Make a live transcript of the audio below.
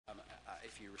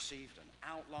if you received an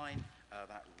outline,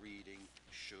 that reading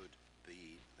should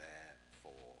be there for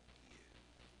you.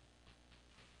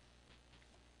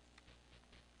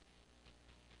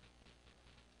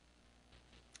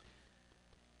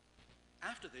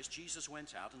 After this, Jesus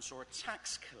went out and saw a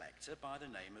tax collector by the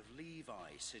name of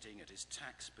Levi sitting at his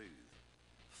tax booth.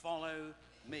 "Follow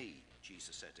me,"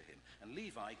 Jesus said to him. And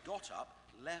Levi got up,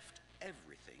 left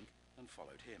everything, and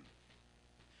followed him.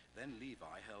 Then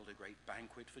Levi held a great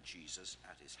banquet for Jesus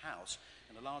at his house,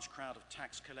 and a large crowd of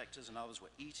tax collectors and others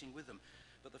were eating with them.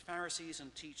 But the Pharisees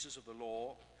and teachers of the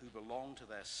law, who belonged to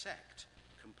their sect,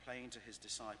 complained to his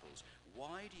disciples,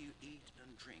 "Why do you eat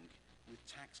and drink with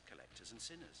tax collectors and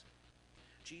sinners?"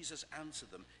 Jesus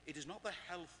answered them, "It is not the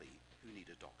healthy who need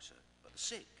a doctor, but the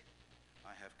sick.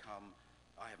 I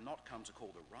have not come to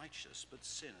call the righteous, but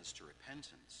sinners to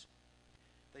repentance."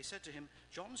 They said to him,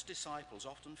 "John's disciples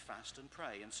often fast and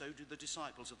pray, and so do the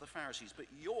disciples of the Pharisees,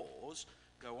 but yours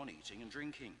go on eating and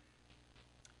drinking."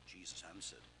 Jesus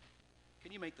answered,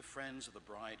 "Can you make the friends of the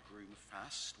bridegroom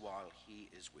fast while he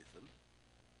is with them?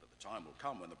 But the time will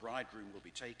come when the bridegroom will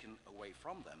be taken away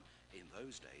from them. In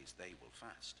those days they will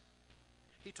fast."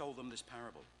 He told them this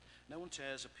parable. "No one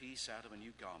tears a piece out of a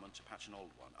new garment to patch an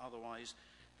old one. Otherwise,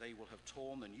 they will have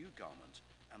torn the new garment,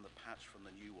 and the patch from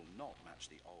the new will not match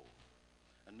the old.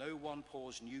 And no one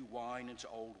pours new wine into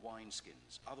old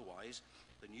wineskins. Otherwise,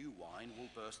 the new wine will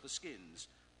burst the skins.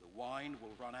 The wine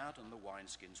will run out, and the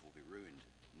wineskins will be ruined.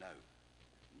 No,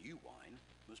 new wine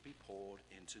must be poured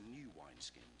into new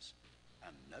wineskins.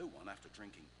 And no one, after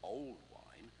drinking old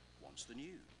wine, wants the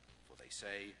new. For they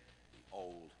say, the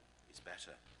old is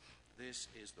better." This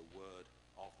is the word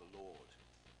of the Lord.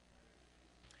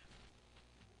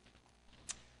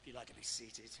 If you'd like to be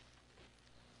seated.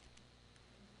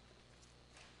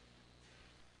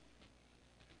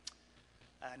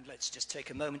 And let's just take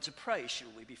a moment to pray,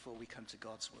 shall we, before we come to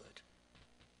God's word.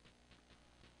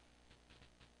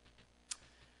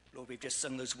 Lord, we've just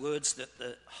sung those words that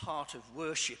the heart of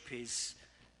worship is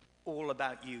all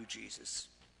about you, Jesus.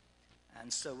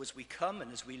 And so as we come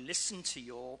and as we listen to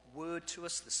your word to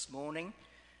us this morning,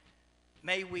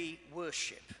 may we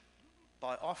worship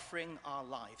by offering our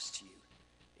lives to you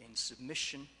in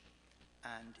submission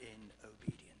and in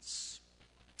obedience.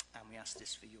 And we ask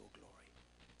this for your glory.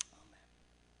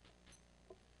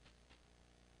 Amen.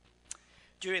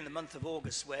 During the month of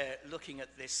August, we're looking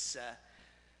at this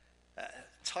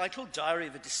title, Diary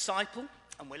of a Disciple,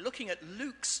 and we're looking at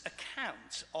Luke's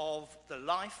account of the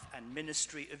life and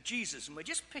ministry of Jesus. And we're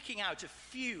just picking out a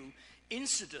few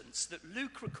incidents that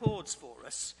Luke records for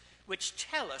us, which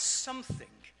tell us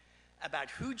something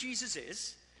about who Jesus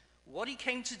is, what he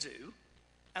came to do,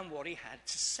 and what he had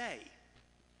to say.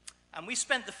 And we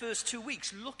spent the first 2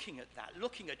 weeks looking at that,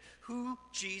 looking at who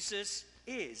Jesus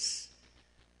is.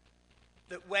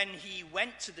 That when he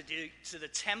went to the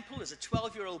temple as a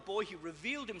 12-year-old boy, he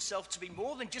revealed himself to be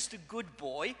more than just a good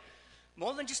boy,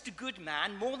 more than just a good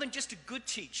man, more than just a good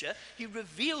teacher. He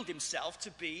revealed himself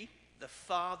to be the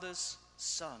Father's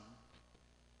Son.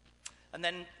 And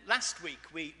then last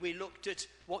week we looked at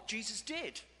what Jesus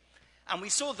did. And we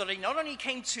saw that he not only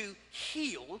came to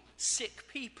heal sick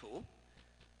people,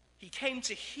 he came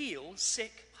to heal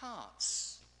sick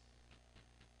hearts.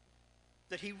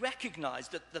 That he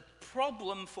recognized that the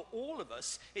problem for all of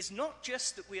us is not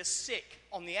just that we are sick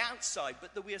on the outside,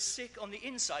 but that we are sick on the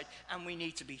inside, and we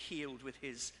need to be healed with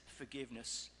his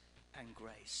forgiveness and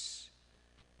grace.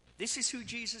 This is who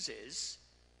Jesus is.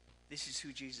 This is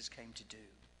who Jesus came to do.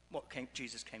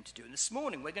 Jesus came to do. And this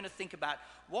morning we're going to think about,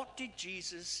 what did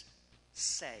Jesus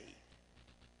say?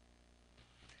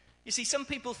 You see, some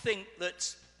people think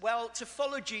that, well, to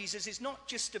follow Jesus is not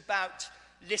just about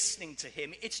listening to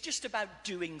him, it's just about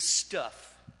doing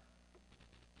stuff.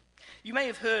 You may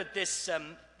have heard this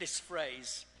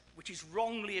phrase, which is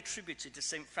wrongly attributed to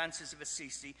St. Francis of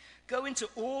Assisi: "Go into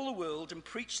all the world and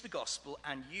preach the gospel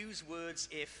and use words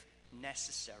if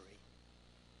necessary."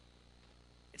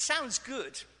 It sounds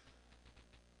good,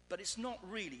 but it's not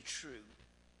really true.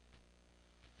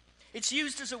 It's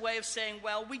used as a way of saying,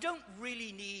 well, we don't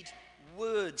really need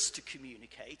words to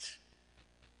communicate.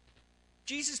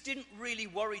 Jesus didn't really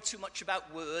worry too much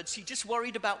about words. He just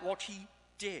worried about what he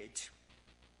did.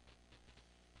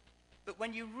 But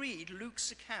when you read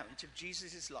Luke's account of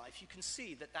Jesus' life, you can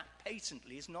see that that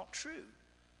patently is not true.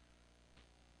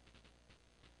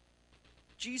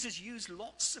 Jesus used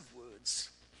lots of words.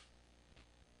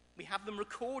 We have them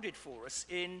recorded for us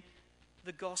in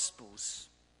the Gospels.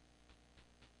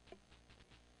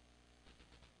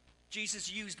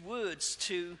 Jesus used words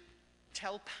to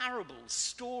tell parables,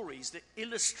 stories that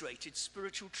illustrated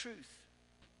spiritual truth.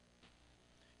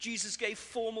 Jesus gave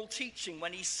formal teaching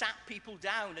when he sat people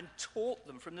down and taught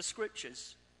them from the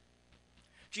scriptures.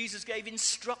 Jesus gave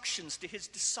instructions to his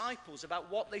disciples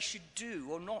about what they should do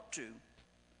or not do.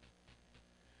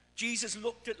 Jesus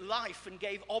looked at life and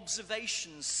gave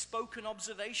observations, spoken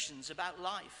observations about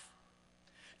life.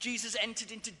 Jesus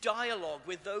entered into dialogue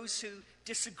with those who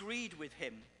disagreed with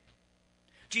him.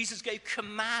 Jesus gave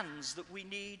commands that we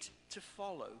need to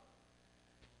follow.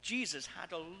 Jesus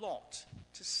had a lot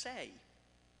to say.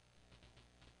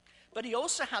 But he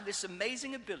also had this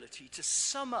amazing ability to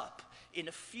sum up in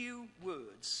a few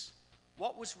words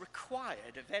what was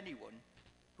required of anyone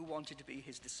who wanted to be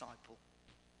his disciple.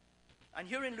 And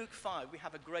here in Luke 5, we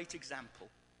have a great example.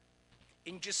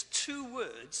 In just 2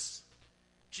 words,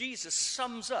 Jesus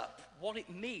sums up what it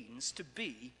means to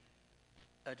be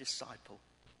a disciple.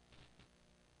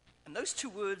 And those 2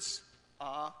 words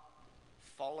are,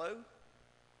 follow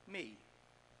me.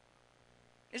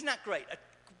 Isn't that great? A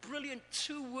brilliant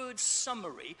 2-word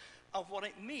summary of what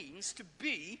it means to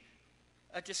be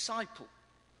a disciple.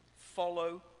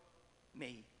 Follow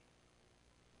me.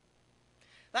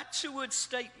 That 2-word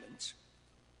statement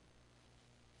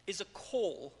is a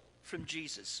call from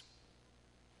Jesus.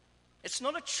 It's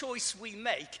not a choice we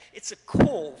make, it's a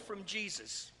call from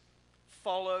Jesus.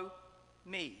 Follow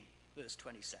me, verse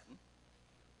 27.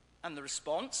 And the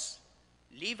response,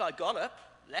 Levi got up,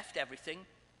 left everything,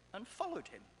 and followed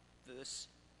him, verse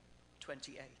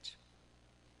 28.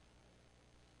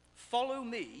 Follow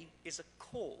me is a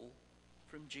call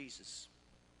from Jesus.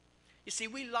 You see,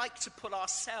 we like to put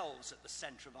ourselves at the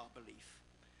center of our belief.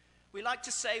 We like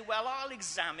to say, well, I'll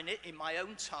examine it in my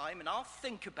own time and I'll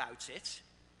think about it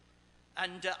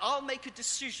and I'll make a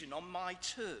decision on my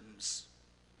terms.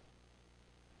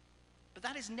 But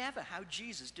that is never how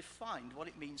Jesus defined what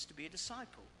it means to be a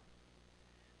disciple.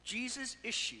 Jesus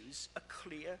issues a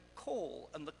clear call,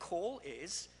 and the call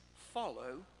is,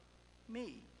 follow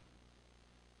me.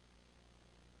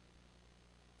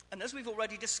 And as we've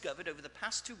already discovered over the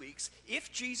past 2 weeks,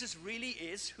 if Jesus really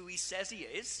is who he says he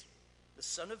is, the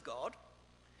Son of God,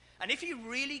 and if he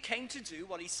really came to do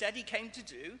what he said he came to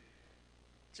do,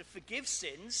 to forgive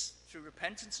sins through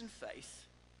repentance and faith,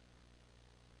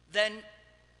 then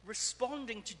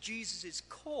responding to Jesus'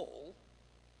 call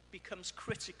becomes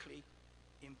critically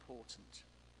important.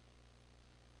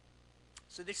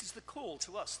 So this is the call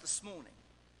to us this morning.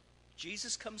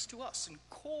 Jesus comes to us and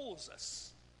calls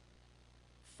us,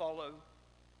 follow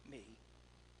me.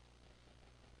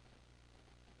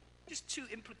 Just 2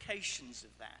 implications of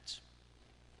that.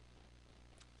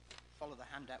 Follow the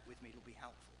handout with me, it'll be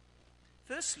helpful.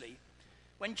 Firstly,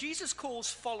 when Jesus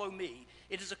calls follow me,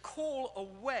 it is a call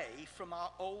away from our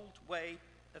old way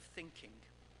of thinking.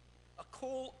 A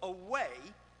call away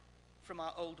from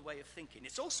our old way of thinking.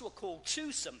 It's also a call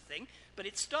to something, but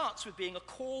it starts with being a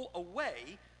call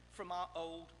away from our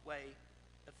old way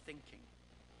of thinking.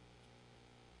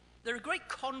 There are great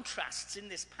contrasts in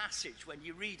this passage when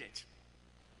you read it.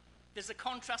 There's a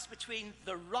contrast between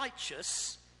the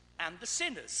righteous and the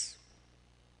sinners,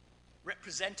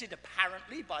 represented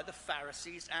apparently by the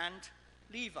Pharisees and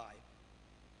Levi.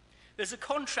 There's a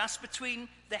contrast between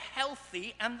the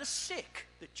healthy and the sick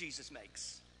that Jesus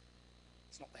makes.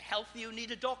 It's not the healthy who need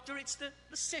a doctor, it's the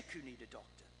sick who need a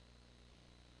doctor.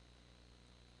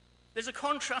 There's a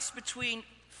contrast between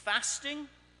fasting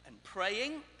and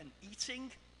praying and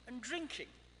eating and drinking.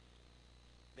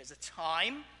 There's a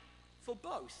time for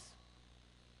both.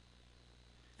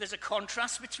 There's a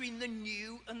contrast between the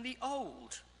new and the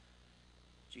old.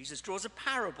 Jesus draws a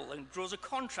parable and draws a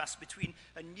contrast between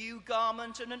a new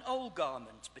garment and an old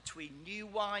garment, between new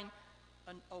wine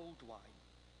and old wine.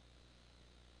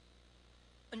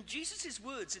 And Jesus'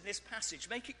 words in this passage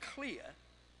make it clear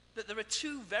that there are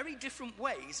 2 very different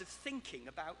ways of thinking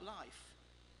about life.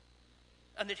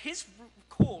 And that his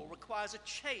call requires a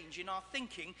change in our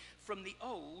thinking from the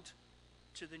old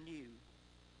to the new.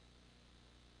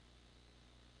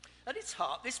 At its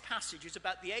heart, this passage is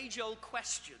about the age-old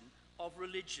question of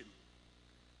religion.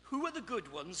 Who are the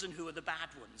good ones and who are the bad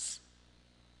ones?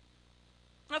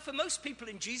 Now, for most people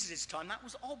in Jesus' time, that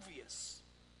was obvious.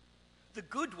 The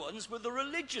good ones were the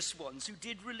religious ones who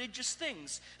did religious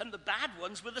things, and the bad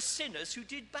ones were the sinners who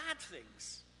did bad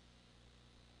things.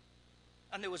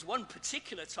 And there was one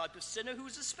particular type of sinner who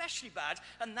was especially bad,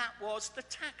 and that was the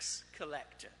tax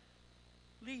collector,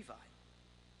 Levi.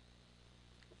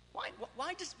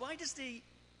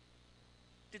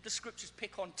 Did the scriptures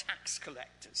pick on tax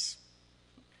collectors?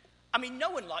 I mean,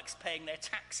 no one likes paying their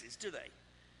taxes, do they?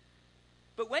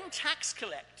 But when tax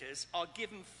collectors are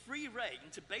given free rein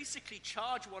to basically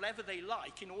charge whatever they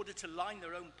like in order to line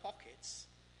their own pockets,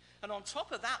 And on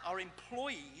top of that are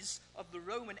employees of the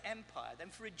Roman Empire. Then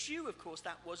for a Jew, of course,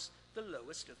 that was the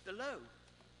lowest of the low.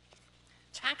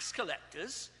 Tax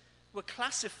collectors were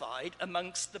classified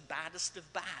amongst the baddest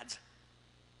of bad.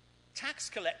 Tax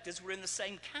collectors were in the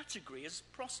same category as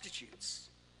prostitutes.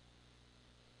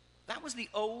 That was the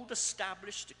old,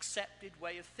 established, accepted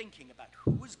way of thinking about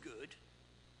who was good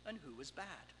and who was bad.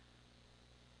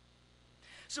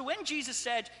 So when Jesus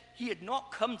said he had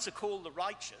not come to call the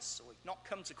righteous, or he'd not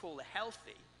come to call the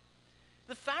healthy,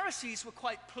 the Pharisees were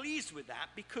quite pleased with that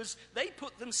because they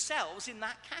put themselves in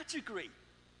that category.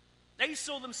 They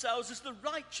saw themselves as the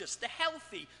righteous, the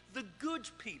healthy, the good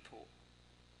people.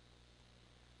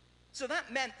 So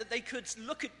that meant that they could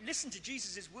listen to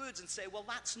Jesus' words and say, well,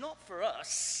 that's not for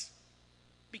us,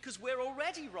 because we're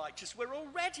already righteous, we're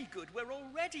already good, we're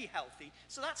already healthy.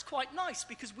 So that's quite nice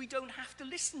because we don't have to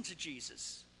listen to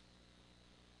Jesus.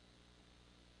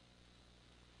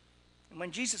 And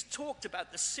when Jesus talked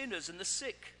about the sinners and the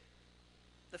sick,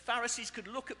 the Pharisees could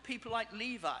look at people like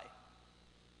Levi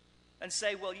and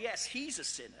say, well, yes, he's a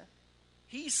sinner,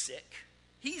 he's sick,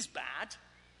 he's bad,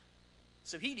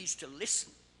 so he needs to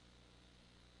listen.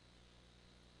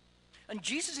 And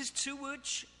Jesus' two-word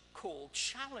call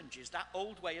challenges that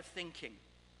old way of thinking.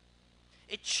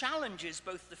 It challenges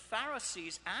both the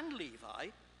Pharisees and Levi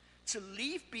to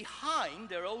leave behind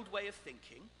their old way of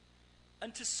thinking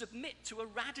and to submit to a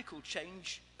radical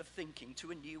change of thinking,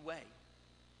 to a new way.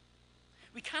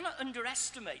 We cannot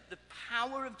underestimate the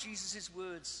power of Jesus'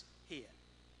 words here.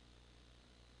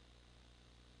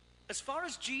 As far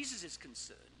as Jesus is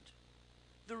concerned,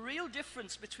 the real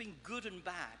difference between good and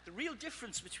bad, the real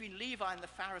difference between Levi and the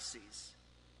Pharisees,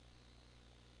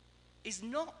 is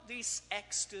not this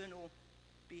external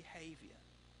behavior,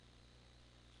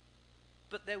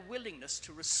 but their willingness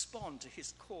to respond to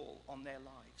his call on their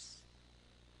lives.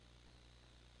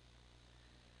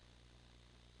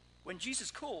 When Jesus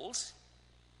calls,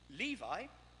 Levi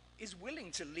is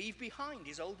willing to leave behind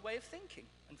his old way of thinking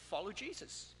and follow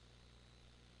Jesus.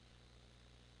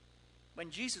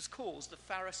 When Jesus calls, the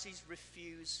Pharisees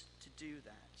refuse to do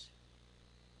that.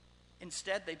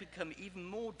 Instead, they become even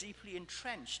more deeply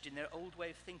entrenched in their old way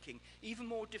of thinking, even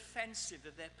more defensive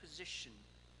of their position.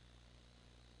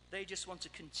 They just want to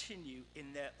continue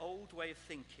in their old way of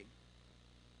thinking.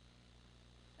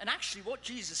 And actually, what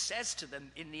Jesus says to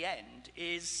them in the end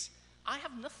is, I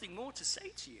have nothing more to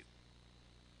say to you.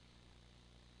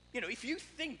 You know, if you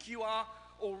think you are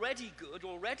already good,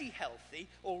 already healthy,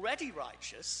 already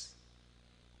righteous,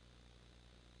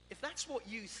 if that's what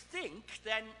you think,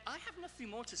 then I have nothing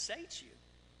more to say to you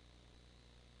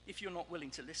if you're not willing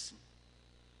to listen.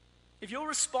 If your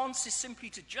response is simply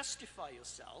to justify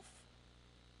yourself,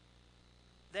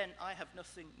 then I have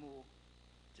nothing more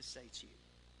to say to you.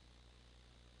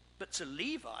 But to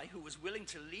Levi, who was willing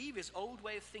to leave his old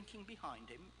way of thinking behind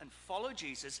him and follow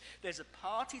Jesus, there's a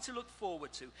party to look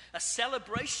forward to, a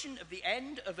celebration of the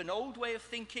end of an old way of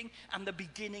thinking and the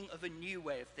beginning of a new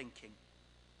way of thinking.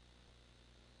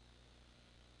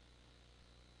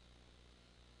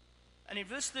 And in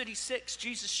verse 36,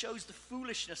 Jesus shows the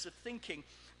foolishness of thinking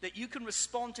that you can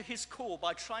respond to his call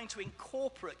by trying to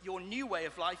incorporate your new way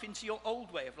of life into your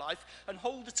old way of life and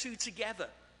hold the two together.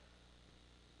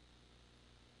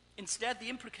 Instead, the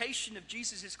implication of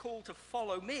Jesus' call to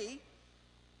follow me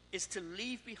is to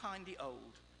leave behind the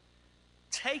old.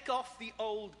 Take off the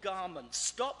old garments.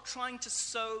 Stop trying to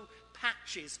sew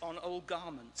patches on old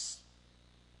garments.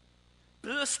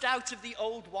 Burst out of the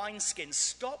old wineskins.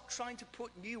 Stop trying to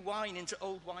put new wine into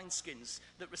old wineskins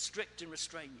that restrict and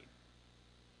restrain you.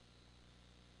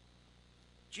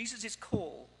 Jesus'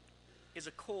 call is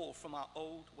a call from our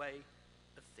old way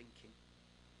of thinking.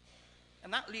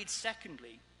 And that leads,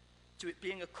 secondly, to it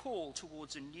being a call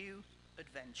towards a new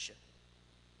adventure.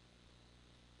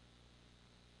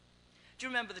 Do you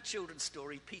remember the children's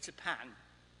story, Peter Pan?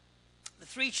 The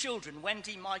three children,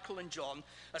 Wendy, Michael, and John,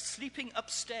 are sleeping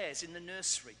upstairs in the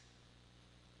nursery.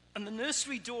 And the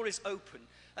nursery door is open,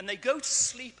 and they go to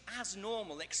sleep as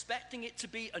normal, expecting it to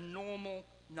be a normal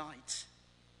night.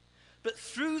 But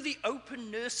through the open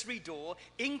nursery door,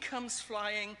 in comes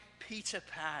flying Peter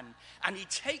Pan, and he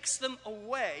takes them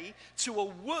away to a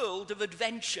world of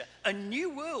adventure, a new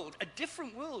world, a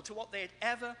different world to what they had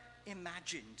ever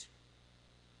imagined.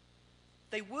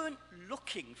 They weren't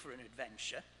looking for an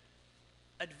adventure.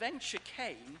 Adventure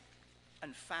came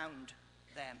and found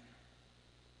them.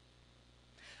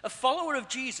 A follower of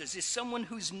Jesus is someone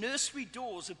whose nursery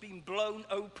doors have been blown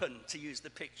open, to use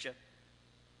the picture.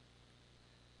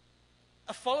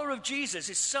 A follower of Jesus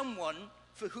is someone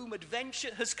for whom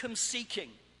adventure has come seeking.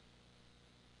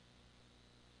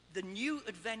 The new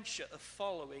adventure of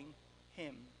following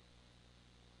him.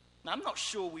 Now, I'm not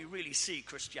sure we really see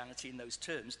Christianity in those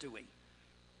terms, do we?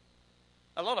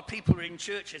 A lot of people are in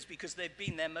churches because they've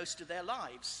been there most of their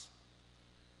lives.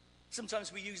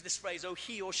 Sometimes we use this phrase, oh,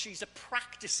 he or she's a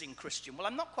practicing Christian. Well,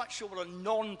 I'm not quite sure what a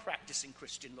non-practicing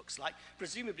Christian looks like.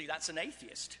 Presumably that's an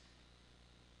atheist.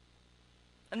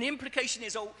 And the implication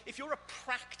is, oh, if you're a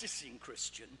practicing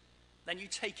Christian, then you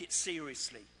take it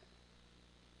seriously.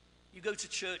 You go to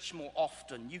church more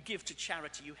often, you give to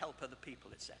charity, you help other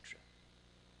people, etc.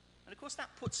 And of course that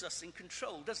puts us in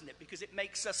control, doesn't it? Because it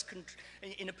makes us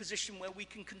in a position where we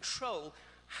can control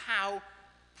how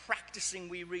practicing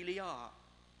we really are.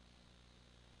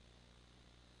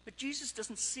 But Jesus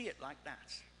doesn't see it like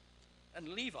that. And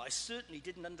Levi certainly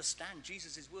didn't understand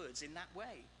Jesus' words in that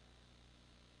way.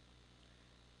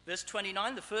 Verse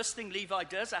 29, the first thing Levi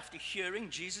does after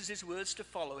hearing Jesus' words to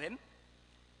follow him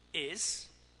is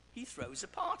he throws a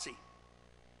party.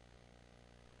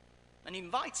 And he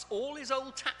invites all his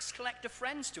old tax collector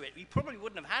friends to it. He probably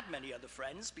wouldn't have had many other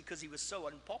friends because he was so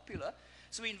unpopular.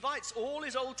 So he invites all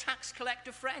his old tax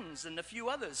collector friends and a few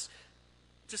others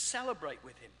to celebrate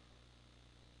with him.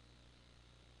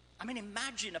 I mean,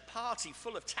 imagine a party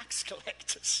full of tax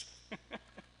collectors.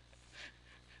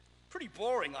 Pretty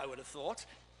boring, I would have thought.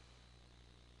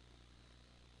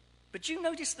 But do you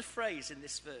notice the phrase in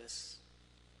this verse?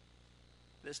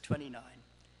 Verse 29.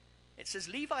 It says,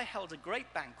 Levi held a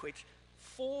great banquet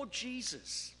for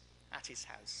Jesus at his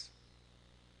house.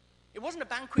 It wasn't a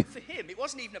banquet for him. It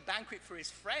wasn't even a banquet for his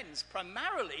friends.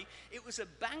 Primarily, it was a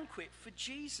banquet for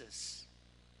Jesus.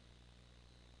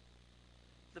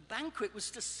 The banquet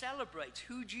was to celebrate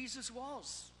who Jesus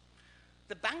was.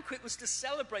 The banquet was to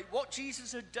celebrate what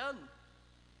Jesus had done.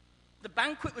 The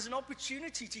banquet was an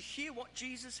opportunity to hear what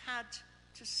Jesus had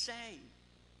to say.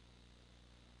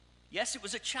 Yes, it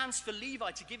was a chance for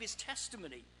Levi to give his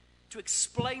testimony, to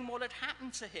explain what had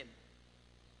happened to him,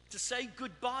 to say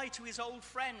goodbye to his old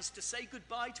friends, to say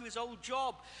goodbye to his old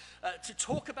job, to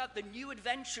talk about the new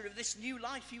adventure of this new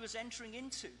life he was entering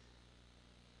into.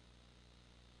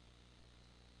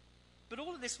 But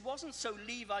all of this wasn't so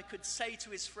Levi could say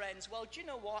to his friends, well, do you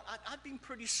know what? I've been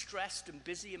pretty stressed and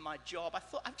busy in my job.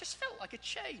 I just felt like a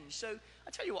change. So I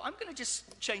tell you what, I'm going to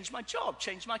just change my job,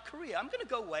 change my career. I'm going to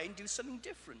go away and do something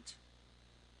different.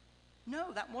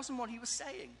 No, that wasn't what he was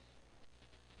saying.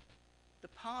 The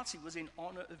party was in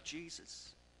honor of Jesus.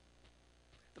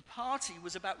 The party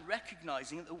was about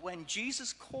recognizing that when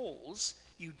Jesus calls,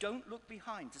 you don't look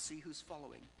behind to see who's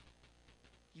following.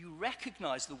 You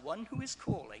recognize the one who is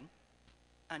calling,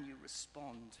 and you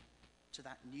respond to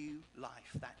that new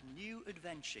life, that new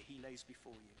adventure he lays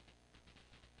before you.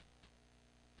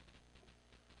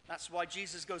 That's why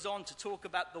Jesus goes on to talk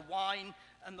about the wine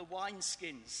and the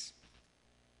wineskins.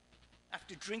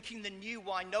 After drinking the new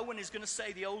wine, no one is going to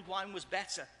say the old wine was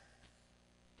better.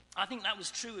 I think that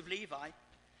was true of Levi.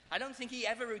 I don't think he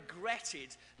ever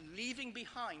regretted leaving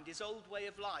behind his old way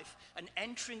of life and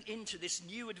entering into this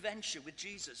new adventure with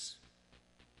Jesus.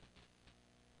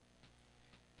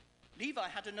 Levi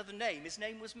had another name. His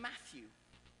name was Matthew.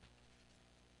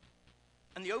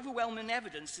 And the overwhelming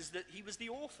evidence is that he was the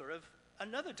author of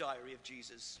another diary of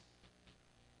Jesus,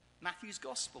 Matthew's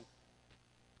Gospel.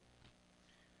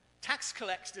 Tax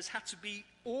collectors had to be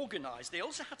organized. They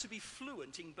also had to be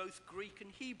fluent in both Greek and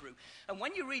Hebrew. And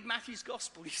when you read Matthew's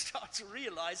Gospel, you start to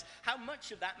realize how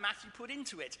much of that Matthew put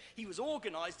into it. He was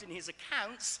organized in his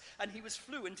accounts, and he was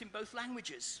fluent in both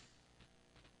languages.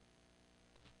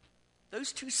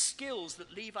 Those two skills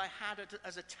that Levi had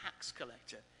as a tax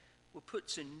collector were put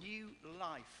to new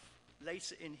life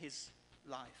later in his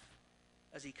life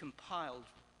as he compiled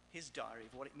his diary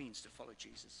of what it means to follow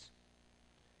Jesus.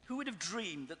 Who would have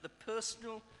dreamed that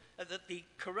that the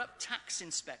corrupt tax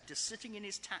inspector sitting in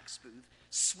his tax booth,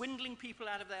 swindling people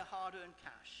out of their hard-earned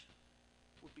cash,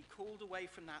 would be called away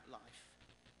from that life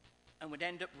and would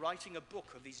end up writing a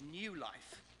book of his new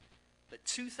life that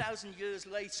 2,000 years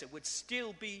later would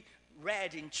still be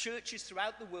read in churches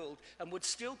throughout the world and would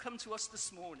still come to us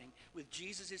this morning with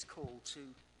Jesus' call to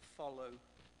follow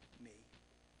me.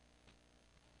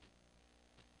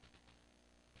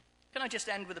 Can I just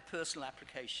end with a personal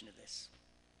application of this?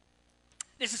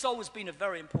 This has always been a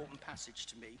very important passage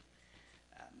to me.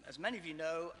 As many of you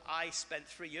know, I spent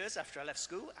 3 years after I left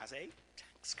school as a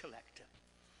tax collector.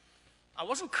 I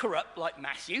wasn't corrupt like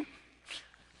Matthew,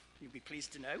 you'll be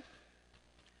pleased to know.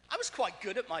 I was quite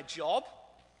good at my job.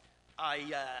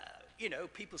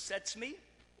 People said to me,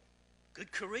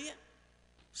 good career,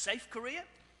 safe career,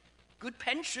 good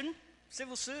pension,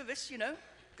 civil service,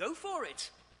 go for it.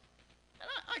 And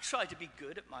I tried to be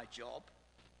good at my job.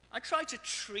 I tried to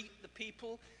treat the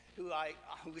people who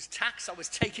was taxed, I was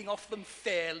taking off them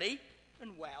fairly.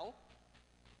 and well.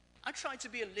 I tried to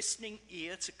be a listening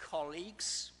ear to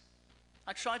colleagues.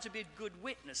 I tried to be a good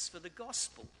witness for the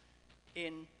gospel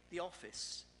in the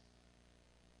office.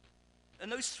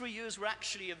 And those 3 years were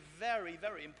actually a very,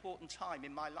 very important time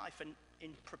in my life and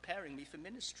in preparing me for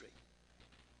ministry.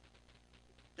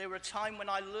 They were a time when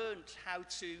I learned how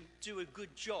to do a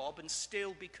good job and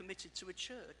still be committed to a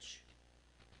church.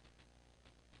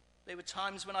 There were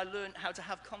times when I learned how to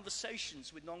have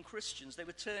conversations with non-Christians. There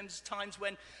were times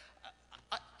when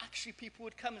actually people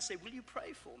would come and say, "Will you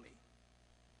pray for me?"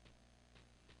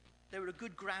 They were a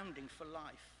good grounding for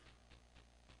life.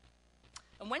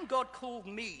 And when God called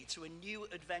me to a new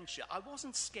adventure, I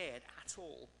wasn't scared at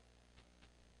all.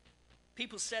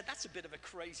 People said, "That's a bit of a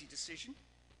crazy decision,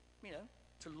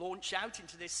 to launch out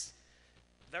into this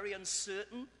very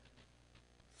uncertain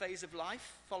phase of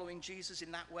life, following Jesus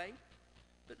in that way."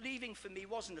 But leaving for me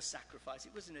wasn't a sacrifice,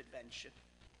 it was an adventure.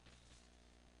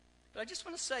 But I just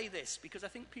want to say this, because I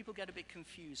think people get a bit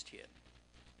confused here.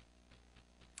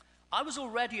 I was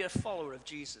already a follower of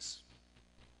Jesus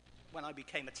when I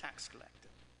became a tax collector.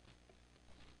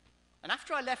 And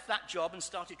after I left that job and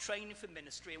started training for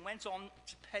ministry and went on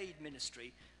to paid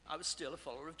ministry, I was still a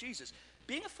follower of Jesus.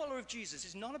 Being a follower of Jesus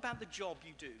is not about the job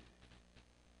you do.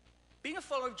 Being a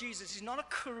follower of Jesus is not a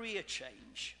career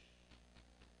change.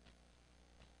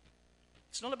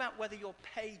 It's not about whether you're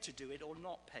paid to do it or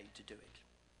not paid to do it.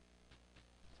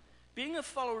 Being a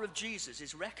follower of Jesus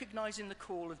is recognizing the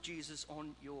call of Jesus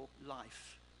on your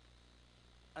life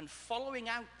and following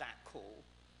out that call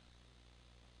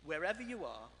wherever you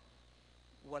are,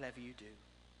 whatever you do.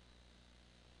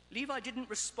 Levi didn't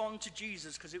respond to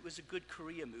Jesus because it was a good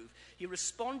career move. He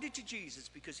responded to Jesus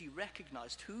because he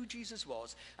recognized who Jesus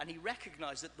was, and he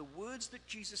recognized that the words that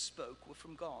Jesus spoke were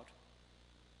from God.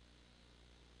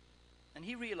 And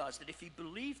he realized that if he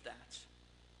believed that,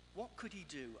 what could he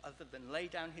do other than lay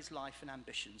down his life and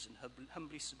ambitions and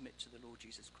humbly submit to the Lord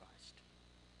Jesus Christ?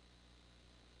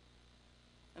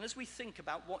 And as we think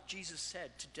about what Jesus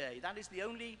said today, that is the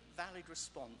only valid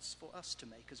response for us to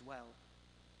make as well.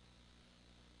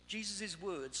 Jesus'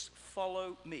 words,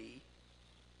 "Follow me,"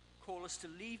 call us to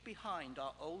leave behind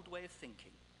our old way of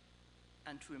thinking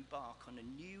and to embark on a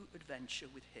new adventure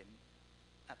with him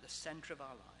at the center of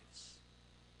our lives,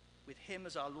 with him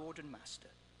as our Lord and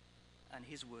Master, and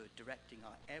his word directing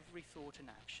our every thought and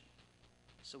action,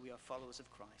 so we are followers of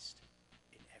Christ.